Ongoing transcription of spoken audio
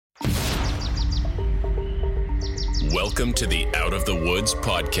Welcome to the Out of the Woods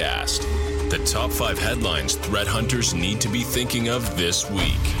podcast. The top 5 headlines threat hunters need to be thinking of this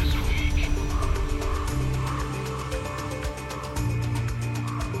week.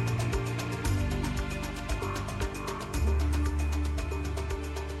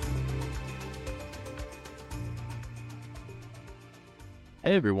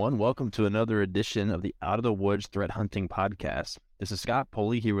 Hey everyone, welcome to another edition of the Out of the Woods Threat Hunting Podcast. This is Scott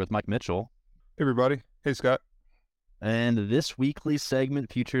Poley here with Mike Mitchell. Hey everybody. Hey Scott. And this weekly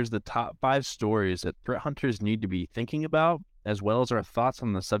segment features the top 5 stories that threat hunters need to be thinking about, as well as our thoughts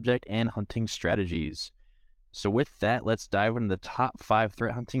on the subject and hunting strategies. So with that, let's dive into the top 5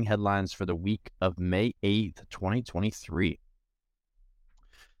 threat hunting headlines for the week of May 8th, 2023.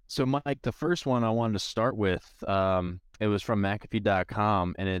 So Mike, the first one I wanted to start with, it was from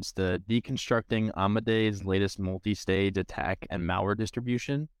McAfee.com, and it's the Deconstructing Amadee's Latest Multi-Stage Attack and Malware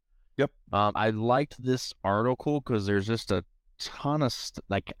Distribution. Yep. I liked this article because there's just a ton of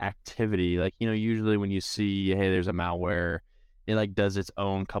activity. Usually when you see, hey, there's a malware, it does its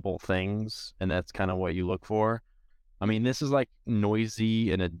own couple things, and that's kind of what you look for. I mean, this is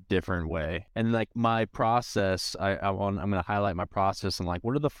noisy in a different way. And my process, I'm going to highlight my process and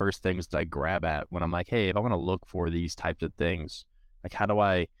what are the first things that I grab at when I'm hey, if I want to look for these types of things, how do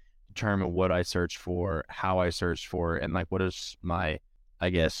I determine what I search for, how I search for it, and what is my,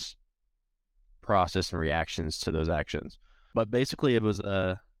 process and reactions to those actions. But basically it was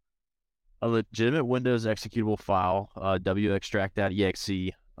a legitimate Windows executable file, wextract.exe.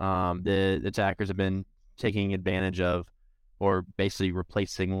 The attackers have been taking advantage of, or basically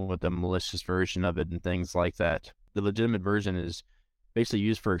replacing with a malicious version of it and things like that. The legitimate version is basically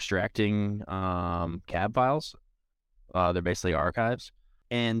used for extracting CAB files. They're basically archives,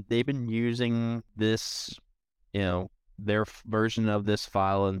 and they've been using this, their version of this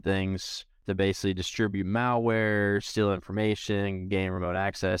file and things to basically distribute malware, steal information, gain remote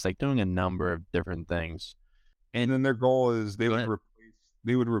access, doing a number of different things. And then their goal is they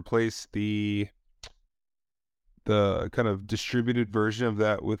would replace the kind of distributed version of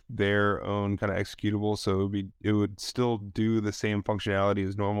that with their own kind of executable. So it would still do the same functionality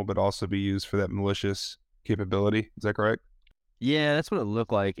as normal, but also be used for that malicious capability. Is that correct? Yeah, that's what it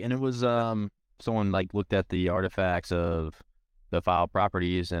looked like. And it was someone looked at the artifacts of the file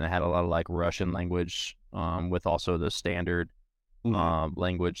properties, and it had a lot of Russian language with also the standard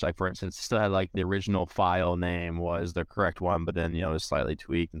language. For instance, it still had the original file name was the correct one, but then it was slightly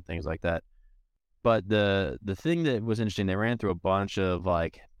tweaked and things like that. But the thing that was interesting, they ran through a bunch of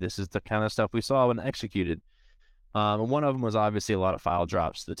this is the kind of stuff we saw when executed. And one of them was obviously a lot of file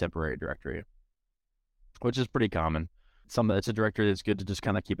drops to the temporary directory, which is pretty common. It's a directory that's good to just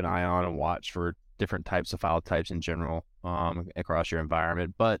kind of keep an eye on and watch for different types of file types in general across your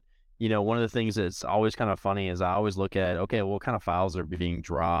environment. But one of the things that's always kind of funny is I always look at, okay, what kind of files are being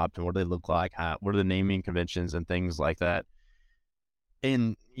dropped and what do they look like? What are the naming conventions and things like that?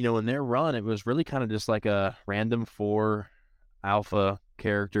 And, in their run, it was really kind of just a random 4 alpha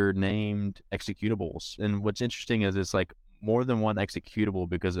character named executables. And what's interesting is it's more than one executable,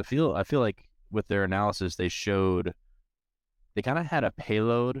 because I feel like with their analysis, they kind of had a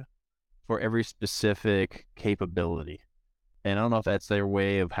payload for every specific capability. And I don't know if that's their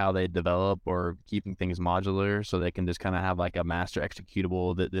way of how they develop or keeping things modular, so they can just kind of have a master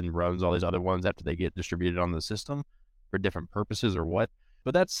executable that then runs all these other ones after they get distributed on the system for different purposes or what.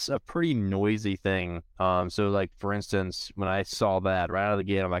 But that's a pretty noisy thing. So for instance, when I saw that right out of the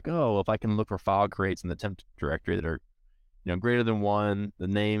gate, I'm oh, if I can look for file creates in the temp directory that are, greater than 1, the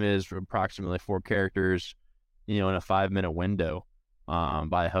name is approximately 4 characters, in a 5-minute window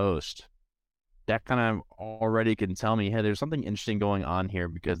by host, that kind of already can tell me, hey, there's something interesting going on here,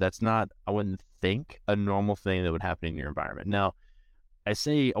 because that's not, I wouldn't think, a normal thing that would happen in your environment. Now, I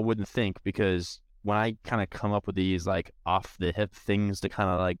say I wouldn't think because when I kind of come up with these off the hip things to kind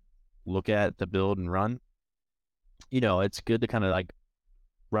of look at to build and run, it's good to kind of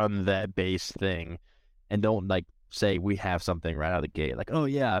run that base thing and don't say we have something right out of the gate. Oh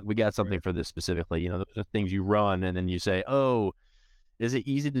yeah, we got something for this specifically. Those are things you run and then you say, oh, is it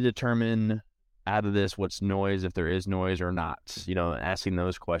easy to determine out of this what's noise, if there is noise or not? Asking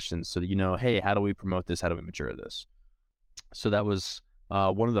those questions so that hey, how do we promote this? How do we mature this? So that was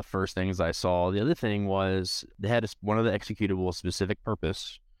one of the first things I saw. The other thing was they had one of the executable specific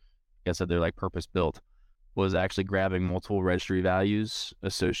purpose, like I said, they're purpose built, was actually grabbing multiple registry values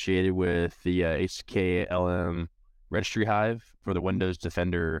associated with the HKLM registry hive for the Windows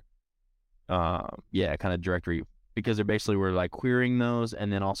Defender, kind of directory, because they basically were querying those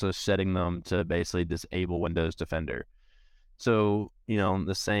and then also setting them to basically disable Windows Defender. So,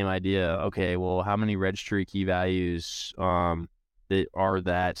 the same idea. Okay, well, how many registry key values that are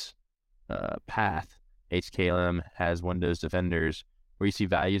that path? HKLM has Windows Defenders where you see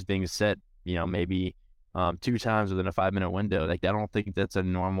values being set, maybe 2 times within a 5-minute window. Like, I don't think that's a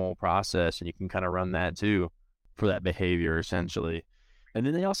normal process, and you can kind of run that too for that behavior essentially. And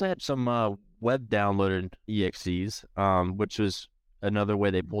then they also had some web downloaded EXEs, which was another way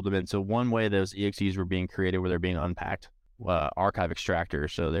they pulled them in. So one way those EXEs were being created where they're being unpacked, archive extractor.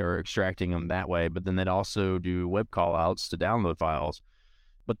 So they were extracting them that way, but then they'd also do web callouts to download files.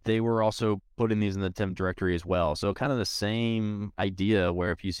 But they were also putting these in the temp directory as well. So kind of the same idea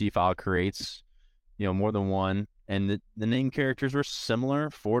where if you see file creates, more than one, and the name characters were similar,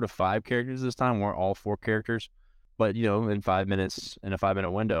 4 to 5 characters this time, weren't all 4 characters. But, in 5 minutes, in a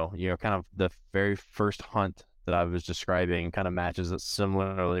 5-minute window, kind of the very first hunt that I was describing kind of matches it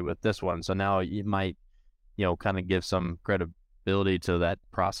similarly with this one. So now it might, kind of give some credibility to that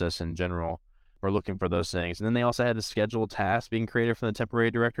process in general. We're looking for those things. And then they also had a scheduled task being created from the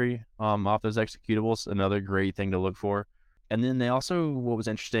temporary directory off those executables, another great thing to look for. And then they also, what was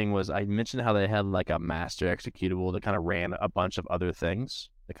interesting was I mentioned how they had like a master executable that kind of ran a bunch of other things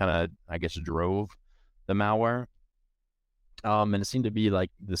that kind of, I guess, drove the malware. And it seemed to be like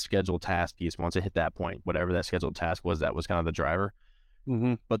the scheduled task piece. Once it hit that point, whatever that scheduled task was, that was kind of the driver.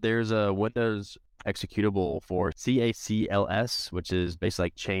 Mm-hmm. But there's a Windows executable for CACLS, which is basically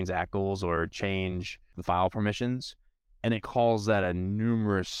like change ACLs or change the file permissions. And it calls that a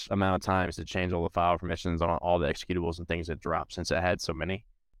numerous amount of times to change all the file permissions on all the executables and things that dropped since it had so many.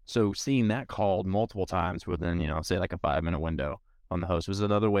 So seeing that called multiple times within, say like a 5-minute window on the host was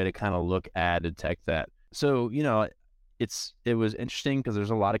another way to kind of look at, detect that. So, it was interesting because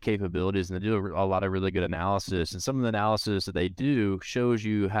there's a lot of capabilities and they do a lot of really good analysis. And some of the analysis that they do shows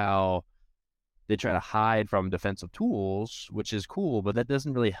you how they try to hide from defensive tools, which is cool, but that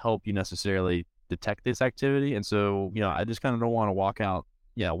doesn't really help you necessarily detect this activity. And so, I just kind of don't want to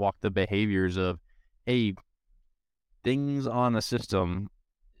walk the behaviors of, hey, things on a system,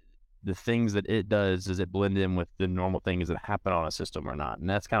 the things that it does it blend in with the normal things that happen on a system or not? And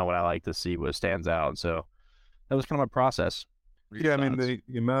that's kind of what I like to see, what stands out. So that was kind of a process. Yeah, I mean,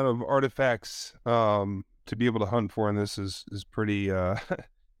 the amount of artifacts to be able to hunt for in this is pretty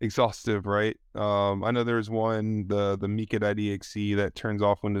exhaustive, right? I know there's one, the Meekit-IDXE that turns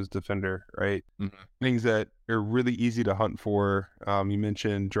off Windows Defender, right? Mm-hmm. Things that are really easy to hunt for. You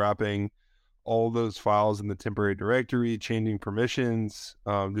mentioned dropping all those files in the temporary directory, changing permissions,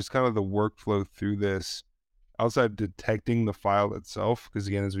 just kind of the workflow through this outside of detecting the file itself. Because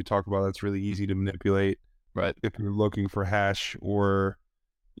again, as we talked about, that's really easy to manipulate. Right. If you're looking for hash or,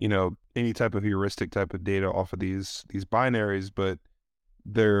 any type of heuristic type of data off of these binaries, but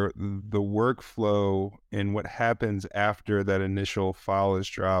the workflow and what happens after that initial file is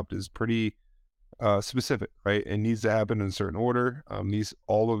dropped is pretty specific, right? It needs to happen in a certain order.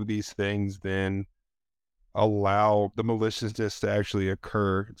 All of these things then allow the maliciousness to actually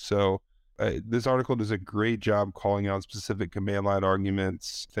occur. So this article does a great job calling out specific command line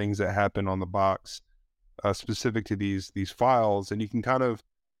arguments, things that happen on the box. Specific to these files, and you can kind of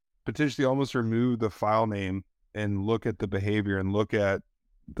potentially almost remove the file name and look at the behavior and look at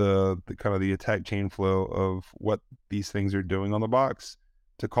the kind of the attack chain flow of what these things are doing on the box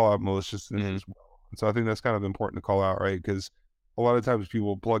to call out maliciousness as well. And so I think that's kind of important to call out, right? Because a lot of times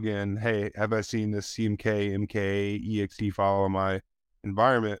people plug in, hey, have I seen this CMK, MK, EXE file in my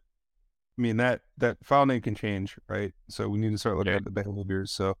environment? I mean, that file name can change, right? So we need to start looking at the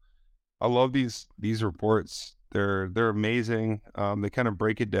behaviors. So I love these reports. They're amazing. They kind of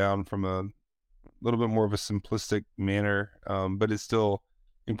break it down from a little bit more of a simplistic manner, but it's still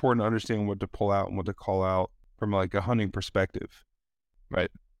important to understand what to pull out and what to call out from like a hunting perspective. Right.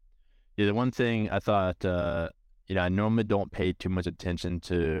 Yeah, the one thing I thought, I normally don't pay too much attention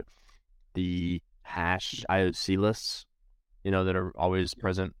to the hash IOC lists, that are always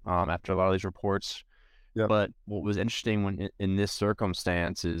present after a lot of these reports. Yep. But what was interesting when in this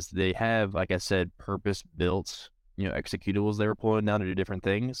circumstance is they have, like I said, purpose-built, executables they were pulling down to do different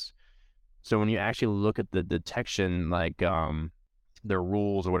things. So when you actually look at the detection, like their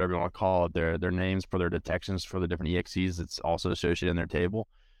rules or whatever you want to call it, their names for their detections for the different EXEs that's also associated in their table,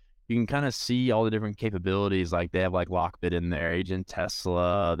 you can kind of see all the different capabilities. Like they have like Lockbit in there, Agent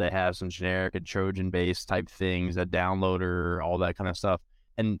Tesla, they have some generic and Trojan-based type things, a downloader, all that kind of stuff.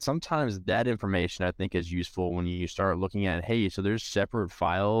 And sometimes that information I think is useful when you start looking at, hey, so there's separate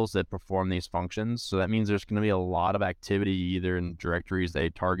files that perform these functions. So that means there's going to be a lot of activity either in directories they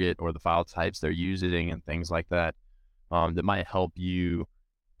target or the file types they're using and things like that, that might help you,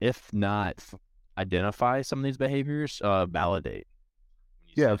 if not identify some of these behaviors, validate.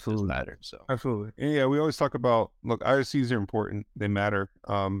 Yeah, absolutely. Matter, so. Absolutely. And yeah, we always talk about, look, IOCs are important. They matter.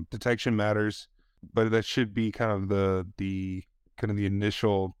 Detection matters, but that should be kind of the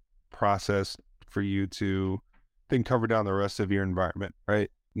initial process for you to then cover down the rest of your environment, right?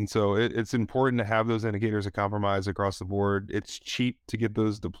 And so it's important to have those indicators of compromise across the board. It's cheap to get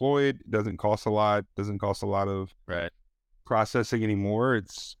those deployed. It doesn't cost a lot. Doesn't cost a lot of processing anymore.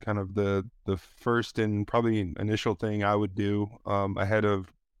 It's kind of the first and probably initial thing I would do ahead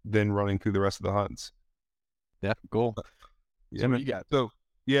of then running through the rest of the hunts. Yeah, cool. Yeah, what you got? So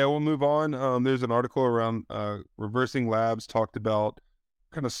yeah, we'll move on. There's an article around Reversing Labs talked about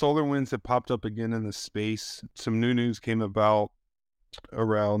kind of SolarWinds that popped up again in the space. Some new news came about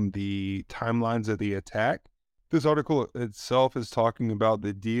around the timelines of the attack. This article itself is talking about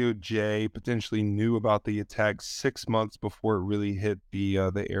the DOJ potentially knew about the attack 6 months before it really hit the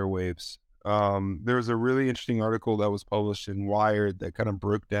airwaves. There was a really interesting article that was published in Wired that kind of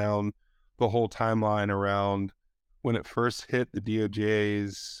broke down the whole timeline around when it first hit the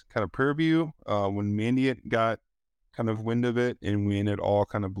DOJ's kind of purview, when Mandiant got kind of wind of it, and when it all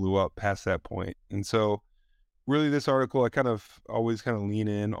kind of blew up past that point. And so really this article, I kind of always kind of lean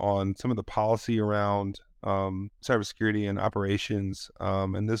in on some of the policy around cybersecurity and operations.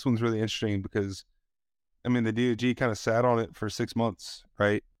 And this one's really interesting because, I mean, the DOJ kind of sat on it for 6 months,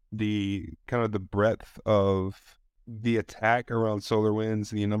 right? The kind of the breadth of the attack around SolarWinds,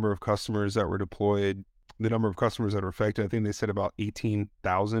 the number of customers that were deployed, the number of customers that were affected. I think they said about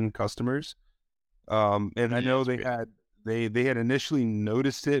 18,000 customers. And I know they had initially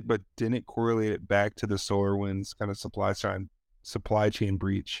noticed it, but didn't correlate it back to the SolarWinds kind of supply chain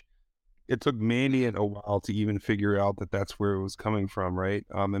breach. It took Mandiant a while to even figure out that that's where it was coming from, right?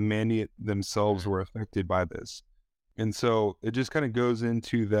 And Mandiant themselves were affected by this. And so it just kind of goes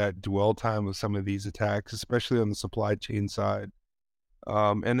into that dwell time of some of these attacks, especially on the supply chain side.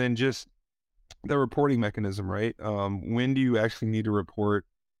 And then just the reporting mechanism, right? When do you actually need to report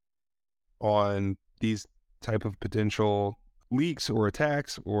on these type of potential leaks or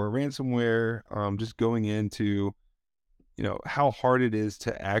attacks or ransomware? Just going into, you know, how hard it is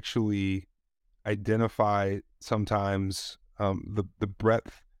to actually identify sometimes the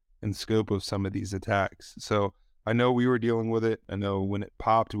breadth and scope of some of these attacks. So I know we were dealing with it. I know when it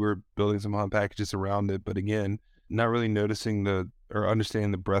popped, we were building some hunt packages around it, but again, not really noticing or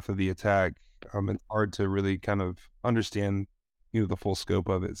understanding the breadth of the attack. It's hard to really kind of understand, you know, the full scope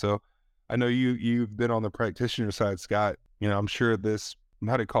of it. So I know you've been on the practitioner side, Scott. You know, I'm sure this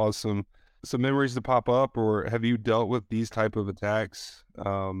might have caused some memories to pop up, or have you dealt with these type of attacks?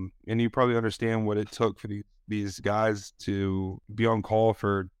 And you probably understand what it took for these guys to be on call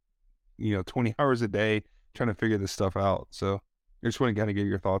for, you know, 20 hours a day trying to figure this stuff out. So I just want to kind of get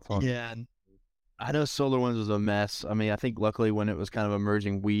your thoughts on it. Yeah, I know SolarWinds was a mess. I mean, I think luckily when it was kind of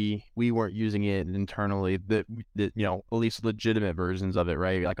emerging, we weren't using it internally, that you know, at least legitimate versions of it,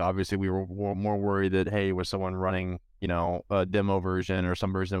 right? Like obviously we were more worried that, hey, was someone running, you know, a demo version or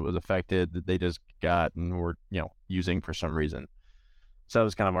some version that was affected that they just got and were, you know, using for some reason. So that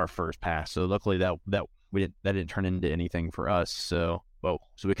was kind of our first pass. So luckily that didn't turn into anything for us. So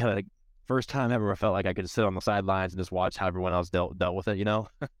we kind of, like, first time ever I felt like I could sit on the sidelines and just watch how everyone else dealt with it, you know?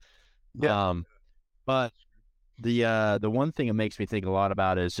 Yeah. But the one thing it makes me think a lot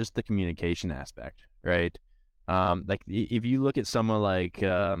about is just the communication aspect, right? Like if you look at someone like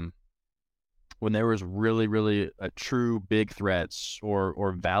when there was really, really true big threats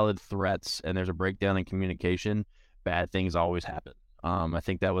or valid threats, and there's a breakdown in communication, bad things always happen. I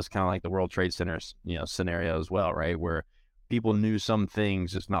think that was kind of like the World Trade Center, you know, scenario as well, right? Where people knew some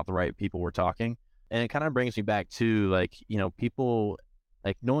things, just not the right people were talking. And it kind of brings me back to, like, you know, people,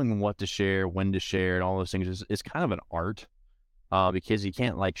 like, knowing what to share, when to share, and all those things is kind of an art, because you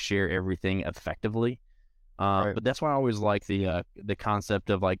can't, like, share everything effectively. Right. But that's why I always like the concept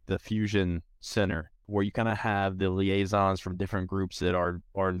of, like, the fusion center, where you kind of have the liaisons from different groups that are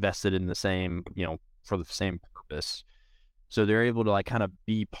invested in the same, you know, for the same purpose. So they're able to, like, kind of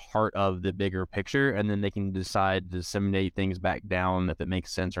be part of the bigger picture, and then they can decide to disseminate things back down if it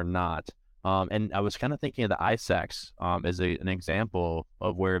makes sense or not. And I was kind of thinking of the ISACs as an example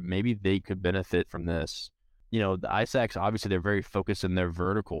of where maybe they could benefit from this. You know, the ISACs, obviously, they're very focused in their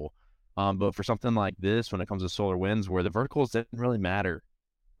vertical. But for something like this, when it comes to SolarWinds, where the verticals didn't really matter,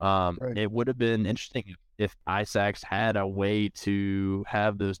 Right. it would have been interesting if ISACs had a way to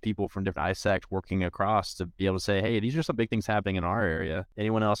have those people from different ISACs working across to be able to say, hey, these are some big things happening in our area.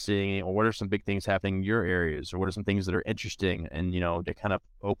 Anyone else seeing it? Or what are some big things happening in your areas? Or what are some things that are interesting? And, you know, to kind of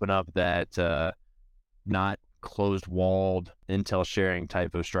open up that not closed-walled intel sharing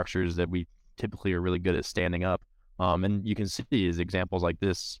type of structures that we typically are really good at standing up. And you can see as examples like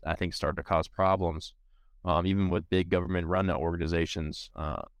this, I think, start to cause problems, even with big government-run organizations.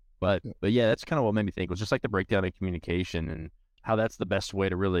 But yeah, that's kind of what made me think. It was just like the breakdown of communication and how that's the best way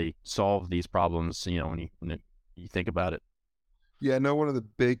to really solve these problems, when you think about it. Yeah, I know one of the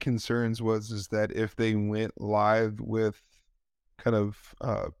big concerns is that if they went live with kind of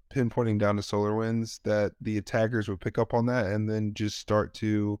pinpointing down to SolarWinds, that the attackers would pick up on that and then just start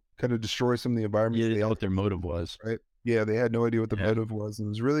to kind of destroy some of the environments. Yeah, what their motive was. Right. Yeah, they had no idea what the motive was. And it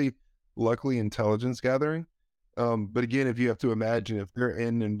was really, luckily, intelligence gathering. But again, if you have to imagine if they're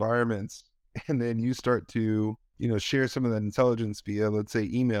in environments and then you start to, share some of that intelligence via, let's say,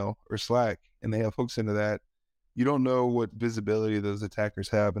 email or Slack, and they have hooks into that, you don't know what visibility those attackers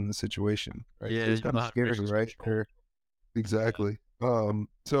have in the situation. Right. Yeah, it's kind of scary, right? Exactly. So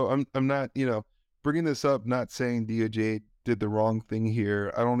I'm not, bringing this up, not saying DOJ did the wrong thing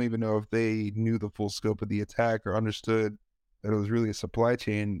here. I don't even know if they knew the full scope of the attack or understood that it was really a supply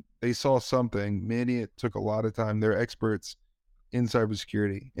chain. They saw something. Maybe it took a lot of time. They're experts in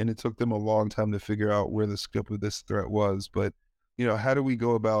cybersecurity, and it took them a long time to figure out where the scope of this threat was. But, how do we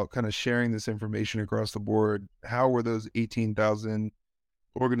go about kind of sharing this information across the board? How were those 18,000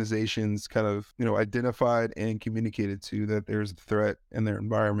 organizations kind of, identified and communicated to that there's a threat in their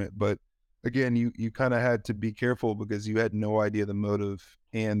environment? But again, you kind of had to be careful because you had no idea the motive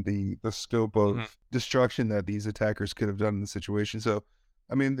and the scope of destruction that these attackers could have done in the situation. So,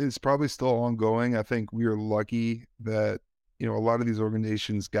 I mean, it's probably still ongoing. I think we are lucky that, a lot of these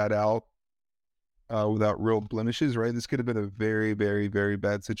organizations got out without real blemishes, right? This could have been a very, very, very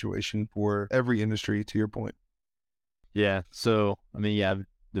bad situation for every industry, to your point. Yeah. So, I mean, yeah,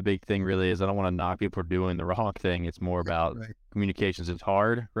 the big thing really is I don't want to knock people for doing the wrong thing. It's more about communications. It's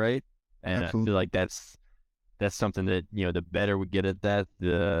hard, right? And Absolutely. I feel like that's something that, the better we get at that,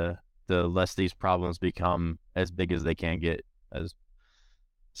 the less these problems become as big as they can get.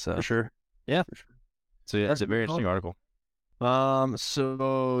 So For sure. Yeah. For sure. So yeah, it's a very interesting article.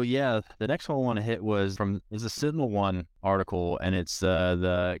 So yeah, the next one I want to hit is a SentinelOne article, and it's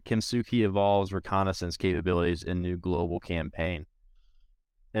the Kimsuky evolves reconnaissance capabilities in new global campaign.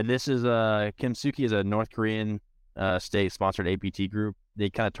 And this is Kimsuky is a North Korean state-sponsored APT group. They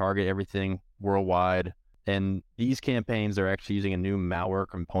kind of target everything worldwide, and these campaigns are actually using a new malware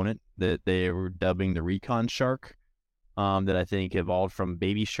component that they were dubbing the Recon Shark, that I think evolved from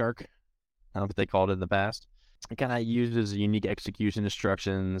Baby Shark. I don't know what they called it in the past. It kind of uses unique execution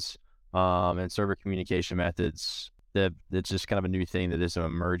instructions and server communication methods. That's just kind of a new thing that is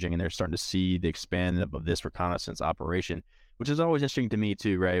emerging, and they're starting to see the expanding of this reconnaissance operation, which is always interesting to me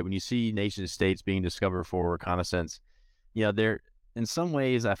too, right? When you see nation states being discovered for reconnaissance, they're in some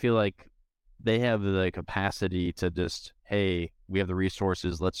ways, I feel like they have the capacity to just, hey, we have the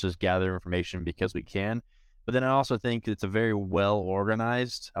resources, let's just gather information because we can. But then I also think it's a very well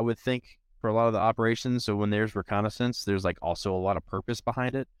organized, I would think, for a lot of the operations. So when there's reconnaissance, there's like also a lot of purpose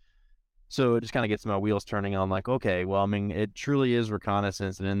behind it. So it just kind of gets my wheels turning on like, okay, well, I mean, it truly is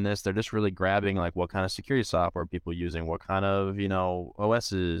reconnaissance. And in this, they're just really grabbing like what kind of security software people using, what kind of,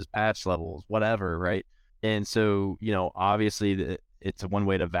 OSs, patch levels, whatever, right? And so, obviously it's one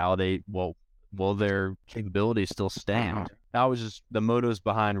way to validate, well, will their capabilities still stand? That was just the motives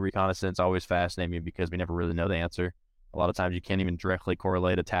behind reconnaissance always fascinate me because we never really know the answer. A lot of times you can't even directly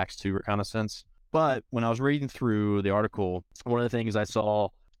correlate attacks to reconnaissance. But when I was reading through the article, one of the things I saw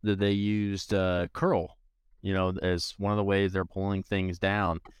that they used curl, as one of the ways they're pulling things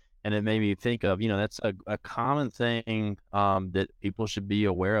down. And it made me think of, that's a common thing that people should be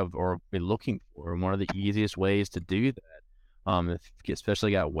aware of or be looking for. And one of the easiest ways to do that, if you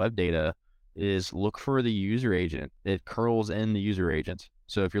especially got web data, is look for the user agent. It curls in the user agent.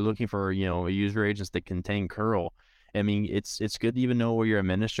 So if you're looking for, a user agents that contain curl, I mean, it's good to even know where your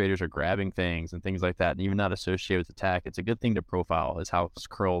administrators are grabbing things and things like that, and even not associated with attack. It's a good thing to profile is how it's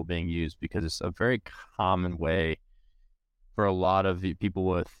curl being used, because it's a very common way for a lot of the people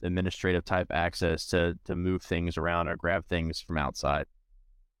with administrative type access to move things around or grab things from outside.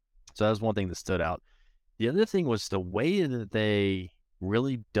 So that was one thing that stood out. The other thing was the way that they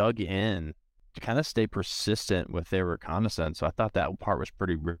really dug in to kind of stay persistent with their reconnaissance. So I thought that part was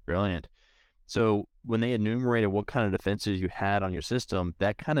pretty brilliant. So when they enumerated what kind of defenses you had on your system,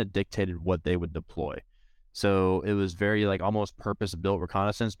 that kind of dictated what they would deploy. So it was very like almost purpose-built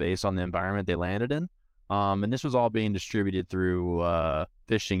reconnaissance based on the environment they landed in. And this was all being distributed through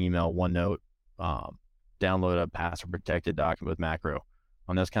phishing email, OneNote, download a password-protected document with macro.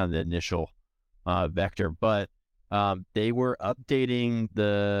 That's kind of the initial vector. But they were updating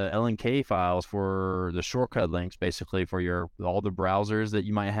the LNK files for the shortcut links, basically for all the browsers that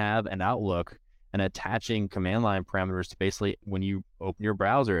you might have and Outlook, and attaching command line parameters to basically when you open your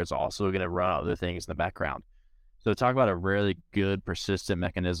browser, it's also going to run other things in the background. So talk about a really good persistent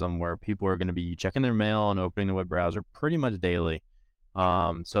mechanism where people are going to be checking their mail and opening the web browser pretty much daily.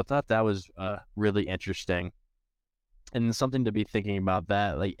 So I thought that was really interesting. And something to be thinking about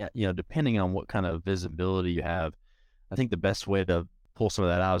that, like, depending on what kind of visibility you have, I think the best way to pull some of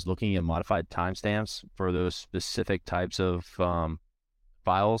that out is looking at modified timestamps for those specific types of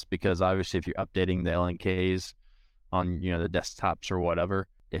files, because obviously if you're updating the LNKs on, the desktops or whatever,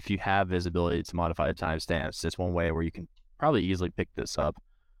 if you have visibility to modified timestamps, it's one way where you can probably easily pick this up.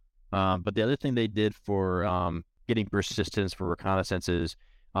 But the other thing they did for getting persistence for reconnaissance is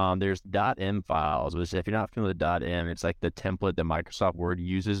there's .m files, which if you're not familiar with .m, it's like the template that Microsoft Word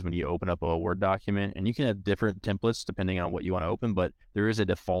uses when you open up a Word document. And you can have different templates depending on what you want to open, but there is a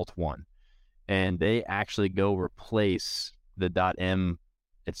default one. And they actually go replace the .m,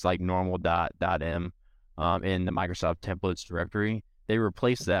 it's like normal .m in the Microsoft templates directory. They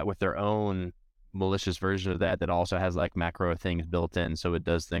replace that with their own malicious version of that also has like macro things built in, so it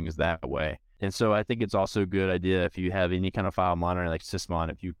does things that way. And so I think it's also a good idea if you have any kind of file monitoring like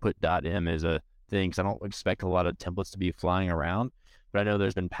sysmon, if you put .m as a thing, because I don't expect a lot of templates to be flying around, but I know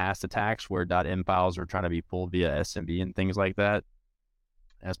there's been past attacks where .m files are trying to be pulled via SMB and things like that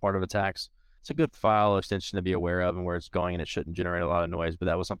as part of attacks. It's a good file extension to be aware of and where it's going, and it shouldn't generate a lot of noise, but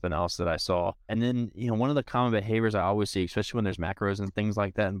that was something else that I saw. And then, one of the common behaviors I always see, especially when there's macros and things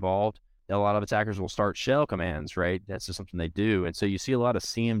like that involved, a lot of attackers will start shell commands, right? That's just something they do. And so you see a lot of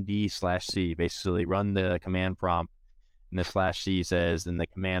cmd/c, basically run the command prompt, and the /c says, and the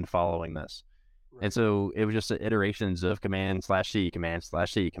command following this. Right. And so it was just iterations of command/c,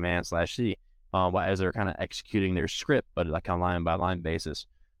 command/c, command/c, as they're kind of executing their script, but like on line by line basis.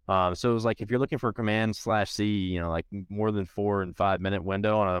 So it was like if you're looking for command/c, like more than 4 and 5 minute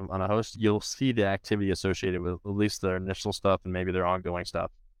window on a host, you'll see the activity associated with at least their initial stuff and maybe their ongoing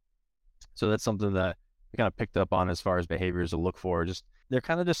stuff. So that's something that we kind of picked up on as far as behaviors to look for. They're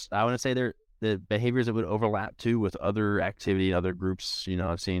kind of I want to say they're the behaviors that would overlap too with other activity, other groups,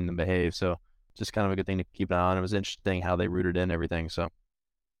 I've seen them behave. So just kind of a good thing to keep an eye on. It was interesting how they rooted in everything. So.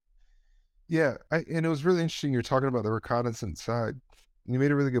 Yeah. And it was really interesting. You're talking about the reconnaissance side. You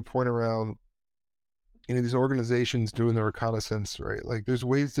made a really good point around, these organizations doing the reconnaissance, right? Like there's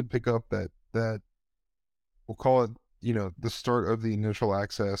ways to pick up that we'll call it, the start of the initial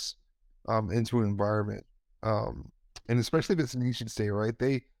access into an environment. And especially if it's an nation state, right?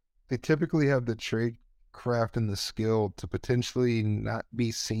 They typically have the trade craft and the skill to potentially not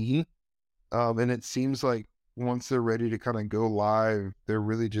be seen. And it seems like once they're ready to kind of go live, they're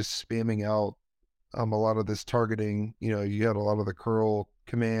really just spamming out a lot of this targeting. You had a lot of the curl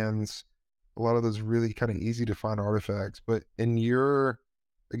commands, a lot of those really kind of easy to find artifacts. But in your,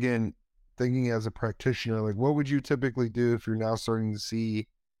 again, thinking as a practitioner, like what would you typically do if you're now starting to see,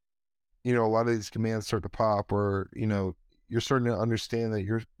 a lot of these commands start to pop, or, you're starting to understand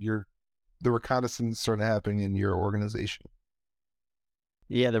that the reconnaissance started happening in your organization?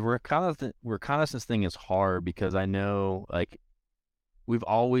 Yeah, the reconnaissance thing is hard because I know, like, we've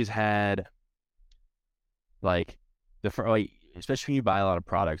always had, like, especially when you buy a lot of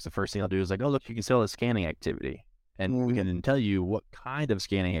products, the first thing I'll do is like, oh, look, you can sell a scanning activity. And we can tell you what kind of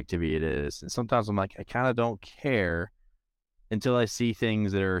scanning activity it is. And sometimes I'm like, I kind of don't care until I see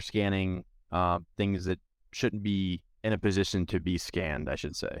things that are scanning things that shouldn't be in a position to be scanned, I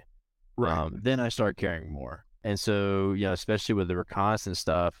should say. Right. Then I start caring more. And so, especially with the reconnaissance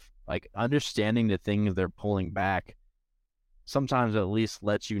stuff, like understanding the things they're pulling back sometimes at least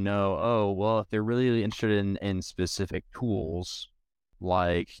lets you know, oh, well, if they're really interested in specific tools,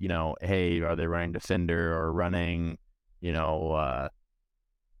 like, hey, are they running Defender or running, CrowdStrike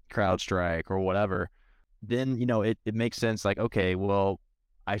or whatever, then, it makes sense. Like, okay, well,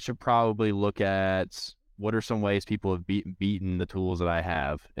 I should probably look at what are some ways people have beaten the tools that I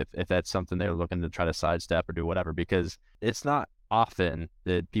have, if that's something they're looking to try to sidestep or do whatever, because it's not often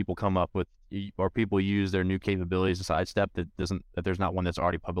that people come up with, or people use their new capabilities to sidestep that there's not one that's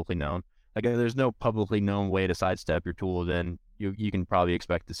already publicly known. Like, if there's no publicly known way to sidestep your tool, then you can probably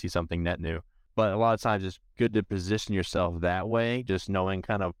expect to see something net new. But a lot of times it's good to position yourself that way, just knowing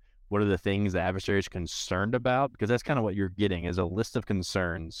kind of what are the things the adversary is concerned about, because that's kind of what you're getting is a list of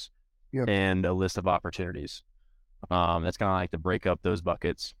concerns. Yep. And a list of opportunities. That's kind of like to break up those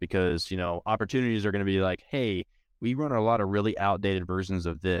buckets, because, opportunities are going to be like, hey, we run a lot of really outdated versions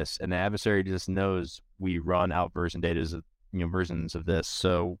of this, and the adversary just knows we run versions of this.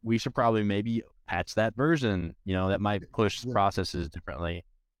 So we should probably maybe patch that version, that might push processes differently.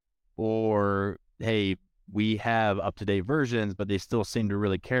 Or, hey, we have up-to-date versions, but they still seem to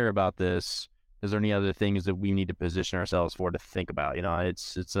really care about this. Is there any other things that we need to position ourselves for to think about?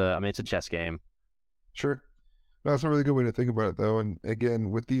 It's a chess game. Sure. That's a really good way to think about it, though. And again,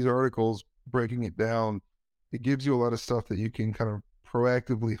 with these articles, breaking it down, it gives you a lot of stuff that you can kind of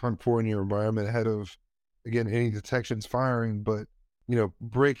proactively hunt for in your environment ahead of, again, any detections firing. But,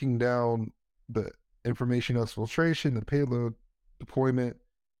 breaking down the information exfiltration, the payload deployment,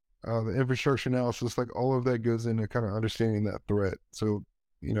 the infrastructure analysis, like all of that goes into kind of understanding that threat. So,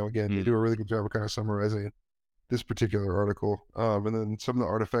 again, you do a really good job of kind of summarizing this particular article. And then some of the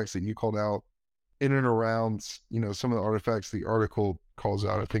artifacts that you called out in and around, some of the artifacts the article calls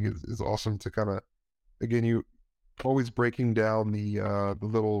out, I think is awesome to kind of, again, you always breaking down the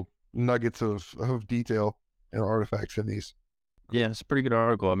little nuggets of detail and artifacts in these. Yeah, it's a pretty good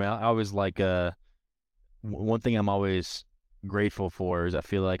article. I mean, I always like, one thing I'm always grateful for is I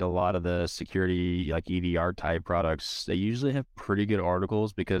feel like a lot of the security, like EDR type products, they usually have pretty good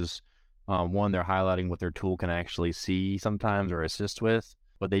articles because, one, they're highlighting what their tool can actually see sometimes or assist with.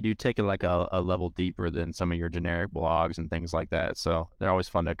 But they do take it like a level deeper than some of your generic blogs and things like that. So they're always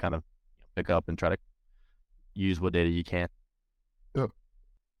fun to kind of pick up and try to use what data you can. Yep.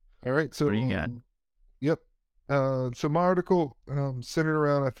 All right. So, what do you got? Yep. So my article centered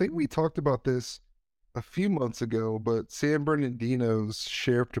around, I think we talked about this a few months ago, but San Bernardino's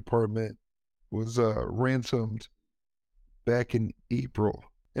sheriff department was ransomed back in April.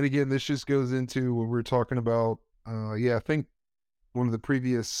 And again, this just goes into what we were talking about. I think one of the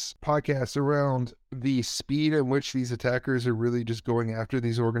previous podcasts around the speed at which these attackers are really just going after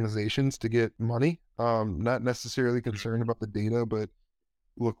these organizations to get money. Not necessarily concerned about the data, but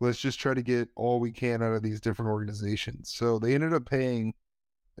look, let's just try to get all we can out of these different organizations. So they ended up paying,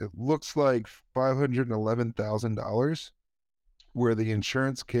 it looks like $511,000, where the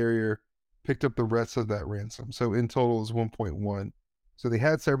insurance carrier picked up the rest of that ransom. So in total it was 1.1. So they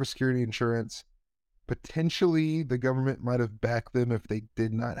had cybersecurity insurance. Potentially, the government might have backed them if they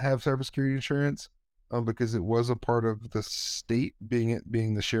did not have cybersecurity insurance, because it was a part of the state,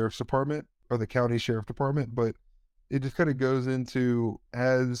 being the sheriff's department or the county sheriff department. But it just kind of goes into,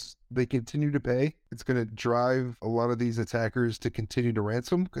 as they continue to pay, it's going to drive a lot of these attackers to continue to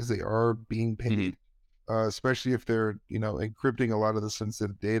ransom because they are being paid, especially if they're, encrypting a lot of the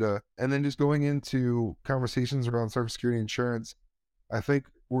sensitive data. And then just going into conversations around cybersecurity insurance, I think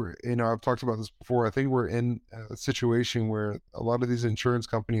I've talked about this before. I think we're in a situation where a lot of these insurance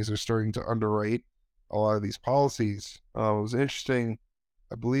companies are starting to underwrite a lot of these policies. It was interesting.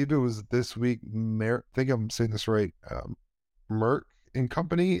 I believe it was this week. I think I'm saying this right. Merck and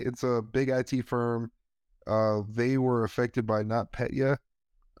Company. It's a big IT firm. They were affected by NotPetya,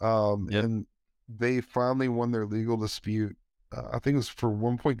 and they finally won their legal dispute. I think it was for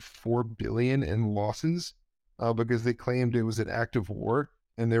 $1.4 billion in losses, because they claimed it was an act of war.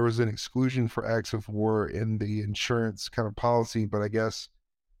 And there was an exclusion for acts of war in the insurance kind of policy, but I guess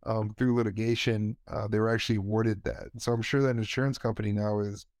through litigation, they were actually awarded that. And so I'm sure that insurance company now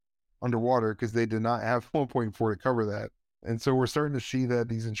is underwater because they did not have 1.4 to cover that. And so we're starting to see that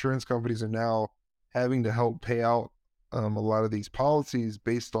these insurance companies are now having to help pay out a lot of these policies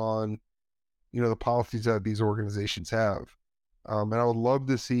based on, the policies that these organizations have. And I would love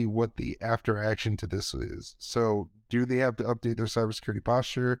to see what the after action to this is. So do they have to update their cybersecurity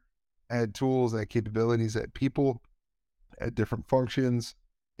posture, add tools, add capabilities, add people, add different functions,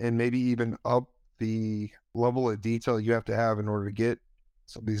 and maybe even up the level of detail you have to have in order to get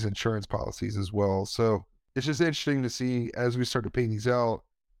some of these insurance policies as well. So it's just interesting to see as we start to pay these out,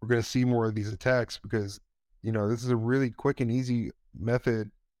 we're going to see more of these attacks because, this is a really quick and easy method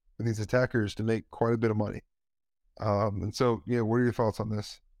for these attackers to make quite a bit of money. And so, what are your thoughts on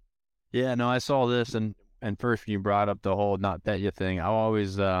this? Yeah, no, I saw this, and first when you brought up the whole NotPetya thing, I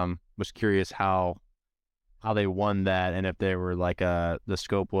always was curious how they won that, and if they were like the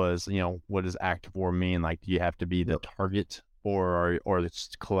scope was, what does act of war mean? Like, do you have to be the target, or it's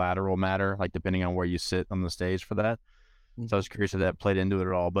collateral matter, like depending on where you sit on the stage for that. So I was curious if that played into it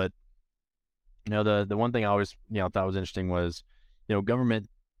at all. But the one thing I always thought was interesting was, government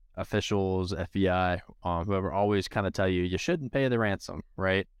officials, FBI, whoever, always kind of tell you shouldn't pay the ransom,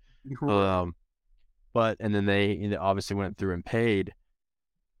 right? But and then they obviously went through and paid.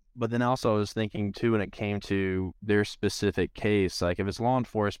 But then also I was thinking too, when it came to their specific case, like if it's law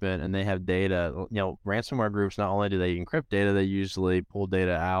enforcement and they have data, ransomware groups, not only do they encrypt data, they usually pull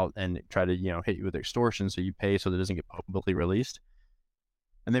data out and try to hit you with extortion, so you pay so that it doesn't get publicly released.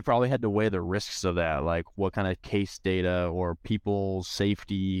 And they probably had to weigh the risks of that, like what kind of case data or people's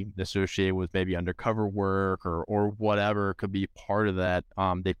safety associated with maybe undercover work or whatever could be part of that.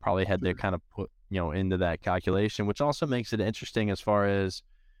 They probably had to kind of put, into that calculation, which also makes it interesting as far as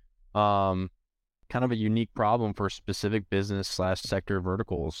kind of a unique problem for specific business/sector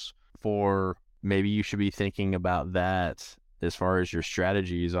verticals. For maybe you should be thinking about that as far as your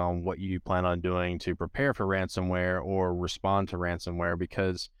strategies on what you plan on doing to prepare for ransomware or respond to ransomware,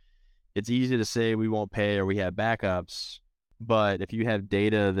 because it's easy to say we won't pay or we have backups, but if you have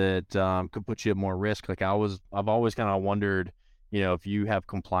data that could put you at more risk, like I've always kind of wondered, if you have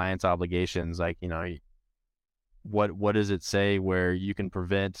compliance obligations, like, what does it say where you can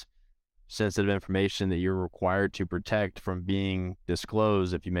prevent sensitive information that you're required to protect from being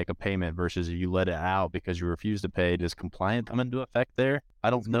disclosed if you make a payment versus if you let it out because you refuse to pay? Does compliance come into effect there? I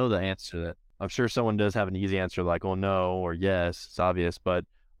don't know the answer to that. I'm sure someone does have an easy answer like, oh no, or yes, it's obvious, but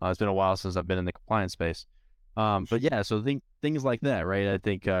it's been a while since I've been in the compliance space. But yeah, so things like that, right, I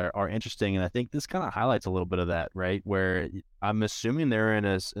think are interesting. And I think this kind of highlights a little bit of that, right, where I'm assuming they're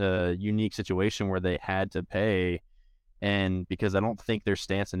in a unique situation where they had to pay. And because I don't think their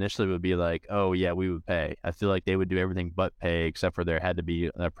stance initially would be like, oh, yeah, we would pay. I feel like they would do everything but pay, except for there had to be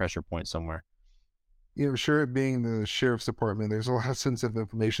a pressure point somewhere. Yeah, sure, it being the sheriff's department, there's a lot of sensitive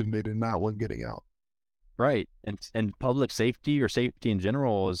information they did not want getting out. Right. And public safety or safety in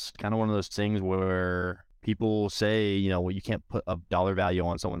general is kind of one of those things where people say, well, you can't put a dollar value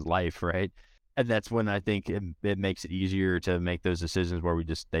on someone's life, right? And that's when I think it makes it easier to make those decisions where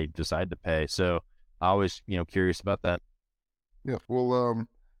they decide to pay. So I always, curious about that. Yeah, well,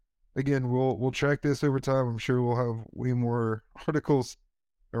 again, we'll track this over time. I'm sure we'll have way more articles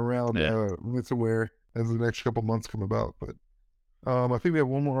around ransomware as the next couple months come about. But I think we have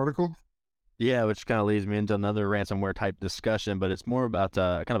one more article. Yeah, which kind of leads me into another ransomware type discussion, but it's more about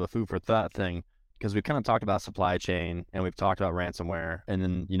kind of a food for thought thing, because we kind of talked about supply chain and we've talked about ransomware. And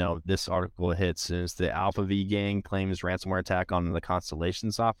then, this article hits is the Alpha V gang claims ransomware attack on the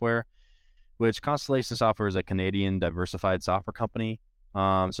Constellation Software, which Constellation Software is a Canadian diversified software company.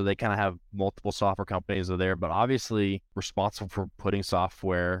 So they kind of have multiple software companies there, but obviously responsible for putting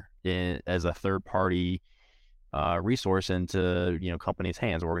software in as a third party resource into, companies'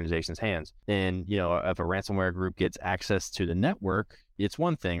 hands, organizations' hands. And, if a ransomware group gets access to the network, it's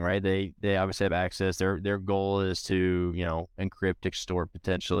one thing, right? They obviously have access. Their goal is to, encrypt, extort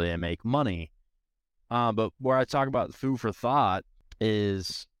potentially, and make money. But where I talk about food for thought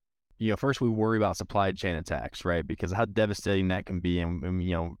is, first we worry about supply chain attacks, right? Because how devastating that can be. And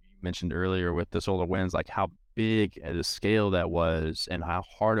you mentioned earlier with the SolarWinds, like how big at a scale that was and how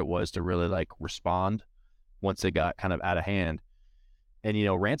hard it was to really like respond once it got kind of out of hand. And,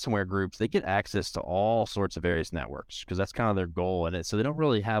 ransomware groups, they get access to all sorts of various networks because that's kind of their goal. And so they don't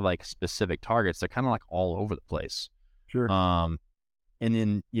really have like specific targets. They're kind of like all over the place. Sure. And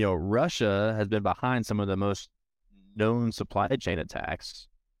then, Russia has been behind some of the most known supply chain attacks.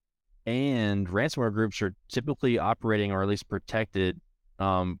 And ransomware groups are typically operating or at least protected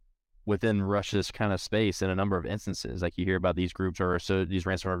within Russia's kind of space in a number of instances. Like you hear about these groups these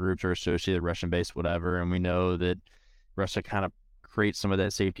ransomware groups are associated Russian-based, whatever. And we know that Russia kind of creates some of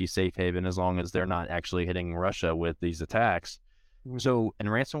that safety safe haven as long as they're not actually hitting Russia with these attacks. So in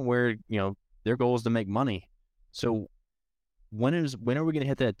ransomware, their goal is to make money. So when are we going to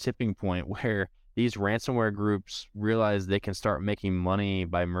hit that tipping point where these ransomware groups realize they can start making money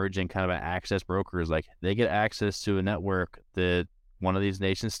by merging kind of an access brokers? Like they get access to a network that one of these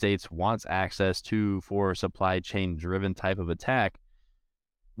nation states wants access to for a supply chain driven type of attack.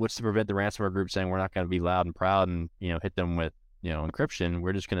 What's to prevent the ransomware group saying we're not going to be loud and proud and, hit them with, encryption.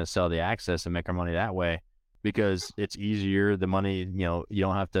 We're just going to sell the access and make our money that way because it's easier. The money, you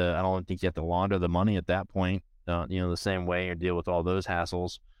don't have to, I don't think you have to launder the money at that point, the same way or deal with all those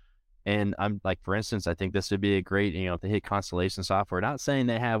hassles. And I'm like, for instance, I think this would be a great, to hit Constellation Software, not saying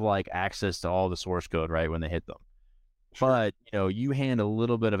they have like access to all the source code, right, when they hit them. Sure. But, you hand a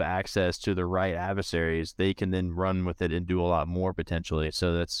little bit of access to the right adversaries, they can then run with it and do a lot more potentially.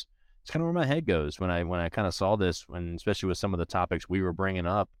 So it's kind of where my head goes when I kind of saw this, when especially with some of the topics we were bringing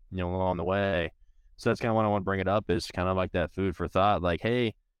up, along the way. So that's kind of what I want to bring it up, is kind of like that food for thought, like,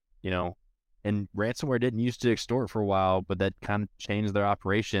 hey, and ransomware didn't used to extort for a while, but that kind of changed their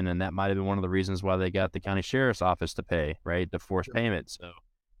operation. And that might have been one of the reasons why they got the county sheriff's office to pay, right? To force payment. So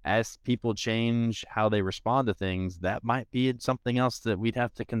as people change how they respond to things, that might be something else that we'd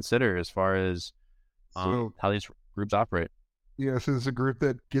have to consider as far as how these groups operate. Yeah, so there's a group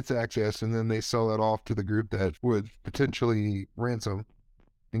that gets access and then they sell that off to the group that would potentially ransom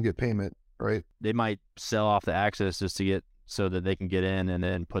and get payment, right? They might sell off the access just to get so that they can get in and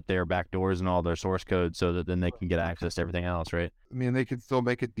then put their back doors and all their source code so that then they can get access to everything else, right? I mean, they could still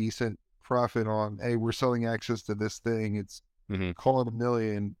make a decent profit on, hey, we're selling access to this thing. It's call it $1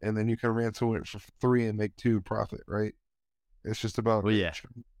 million, and then you can ransom it for $3 million and make $2 million profit, right? It's just about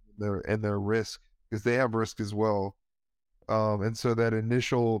their risk, because they have risk as well. And so that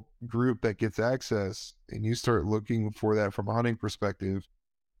initial group that gets access, and you start looking for that from a hunting perspective,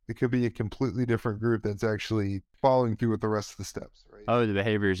 it could be a completely different group that's actually following through with the rest of the steps, right? Oh, the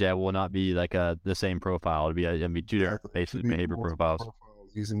behaviors, will not be like the same profile. It'll be two different basic behavior profiles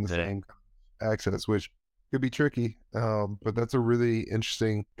using the same access, which could be tricky. But that's a really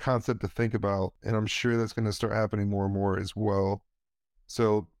interesting concept to think about, and I'm sure that's going to start happening more and more as well.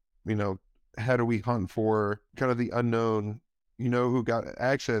 So, how do we hunt for kind of the unknown? You know who got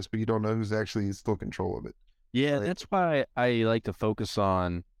access, but you don't know who's actually still control of it. Yeah, right? That's why I like to focus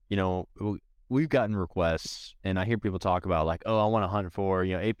on, we've gotten requests, and I hear people talk about like, oh, I want to hunt for,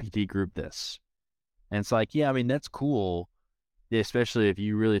 APT group this. And it's like, that's cool, especially if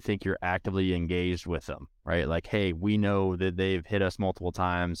you really think you're actively engaged with them, right? Like, hey, we know that they've hit us multiple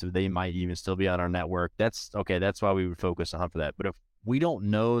times. They might even still be on our network. That's okay. That's why we would focus on hunt for that. But if we don't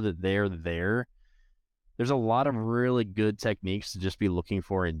know that they're there, there's a lot of really good techniques to just be looking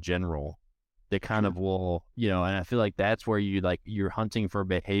for in general that kind of will, and I feel like that's where you're hunting for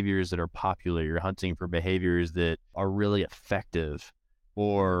behaviors that are popular. You're hunting for behaviors that are really effective,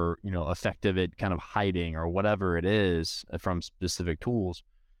 or, effective at kind of hiding or whatever it is from specific tools.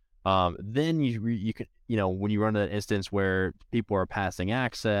 Then you can, when you run an instance where people are passing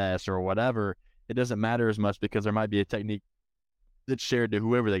access or whatever, it doesn't matter as much because there might be a technique that's shared to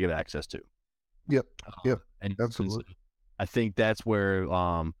whoever they give access to. Yep. And absolutely. I think that's where,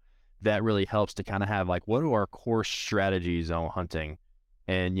 that really helps to kind of have like, what are our core strategies on hunting?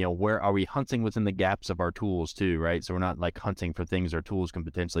 And, where are we hunting within the gaps of our tools too, right? So we're not like hunting for things our tools can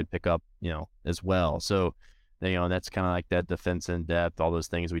potentially pick up, as well. So, that's kind of like that defense in depth, all those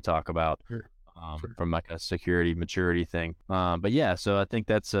things we talk about from like a security maturity thing. But yeah, so I think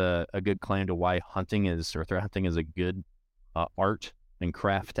that's a good claim to why threat hunting is a good art and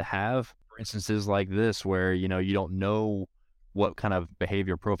craft to have. For instances like this, where, you don't know what kind of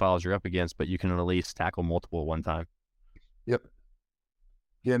behavior profiles you're up against, but you can at least tackle multiple at one time. Yep.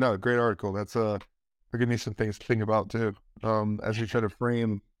 Yeah, no, great article. That's give me some things to think about too, as we try to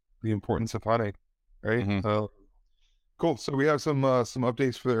frame the importance of hunting, right? Cool. So we have some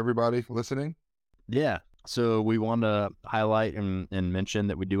updates for everybody listening. Yeah. So we want to highlight and mention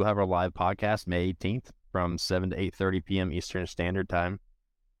that we do have our live podcast May 18th from 7 to 8:30 p.m. Eastern Standard Time.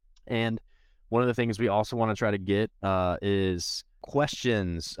 And one of the things we also want to try to get is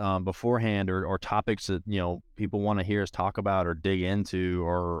questions beforehand, or topics that people want to hear us talk about or dig into,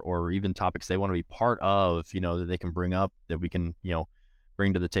 or even topics they want to be part of, that they can bring up, that we can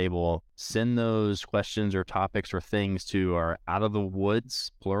bring to the table. Send those questions or topics or things to our Out of the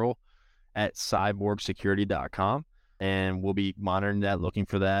Woods, plural, at cyborgsecurity.com, and we'll be monitoring that, looking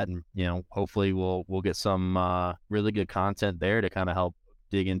for that, and hopefully we'll get some really good content there to kind of help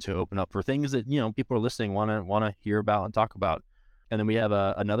dig into, open up for things that people are listening want to hear about and talk about. And then we have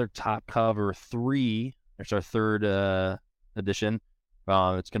another Top Cover 3. It's our third edition.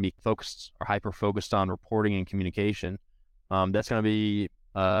 It's going to be hyper focused on reporting and communication. That's going to be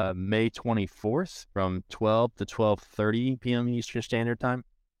May 24th from 12 to 12:30 p.m. Eastern Standard Time.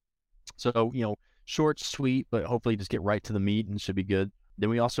 So short, sweet, but hopefully just get right to the meat and should be good. Then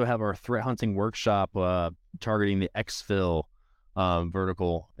we also have our threat hunting workshop targeting the exfil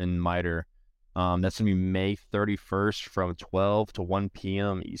vertical in MITRE. That's going to be May 31st from 12 to 1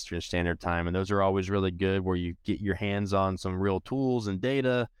 p.m. Eastern Standard Time. And those are always really good, where you get your hands on some real tools and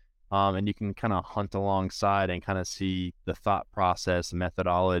data, and you can kind of hunt alongside and kind of see the thought process,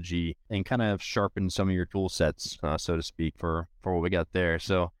 methodology, and kind of sharpen some of your tool sets, so to speak, for what we got there.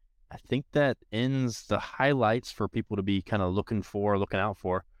 So I think that ends the highlights for people to be kind of looking out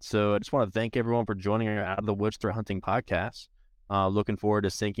for. So I just want to thank everyone for joining our Out of the Woods Threat Hunting podcast. Looking forward to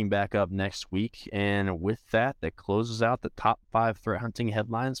syncing back up next week. And with that closes out the top 5 threat hunting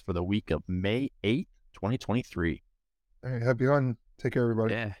headlines for the week of May 8th, 2023. All right, happy hunting. Take care,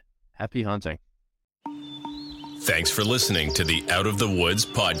 everybody. Yeah, happy hunting. Thanks for listening to the Out of the Woods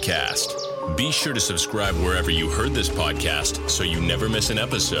podcast. Be sure to subscribe wherever you heard this podcast so you never miss an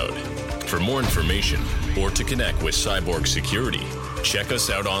episode. For more information or to connect with Cyborg Security, check us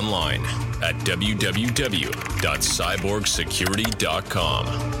out online at www.cyborgsecurity.com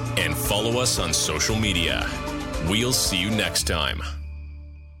and follow us on social media. We'll see you next time.